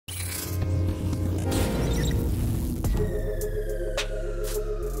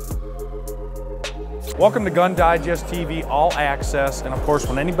Welcome to Gun Digest TV, all access, and of course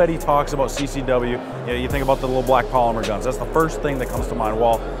when anybody talks about CCW, you think about the little black polymer guns. That's the first thing that comes to mind.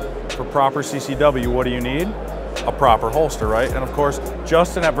 Well, for proper CCW, what do you need? A proper holster, right? And of course,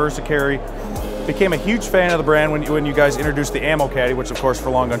 Justin at Versacarry became a huge fan of the brand when you guys introduced the ammo caddy, which of course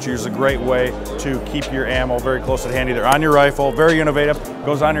for long gun shooters is a great way to keep your ammo very close at hand, either on your rifle, very innovative,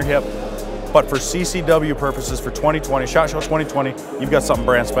 goes on your hip. But for CCW purposes for 2020, SHOT Show 2020, you've got something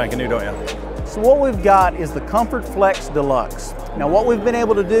brand spanking new, don't you? So what we've got is the Comfort Flex Deluxe. Now what we've been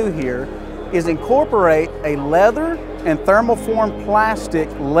able to do here is incorporate a leather and thermoform plastic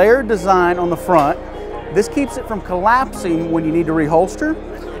layered design on the front. This keeps it from collapsing when you need to reholster.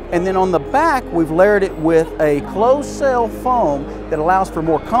 And then on the back, we've layered it with a closed cell foam that allows for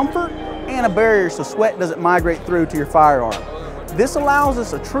more comfort and a barrier so sweat doesn't migrate through to your firearm. This allows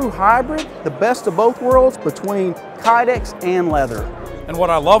us a true hybrid, the best of both worlds between Kydex and leather. And what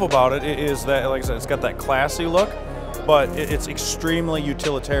I love about it is that, like I said, it's got that classy look, but it's extremely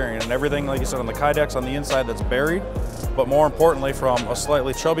utilitarian, and everything, like you said, on the Kydex on the inside that's buried, but more importantly from a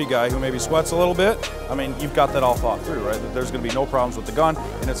slightly chubby guy who maybe sweats a little bit, I mean, you've got that all thought through, right? There's gonna be no problems with the gun,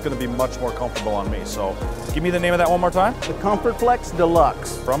 and it's gonna be much more comfortable on me. So give me the name of that one more time. The Comfort Flex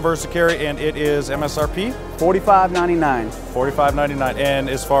Deluxe. From Versacarry, and it is MSRP? $45.99. $45.99. And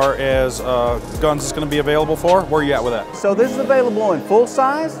as far as guns it's gonna be available for, where are you at with that? So this is available in full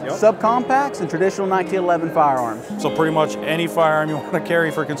size, subcompacts, and traditional 1911 firearms. So pretty much any firearm you wanna carry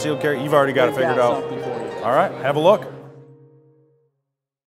for concealed carry, you've already got it figured out. All right, have a look.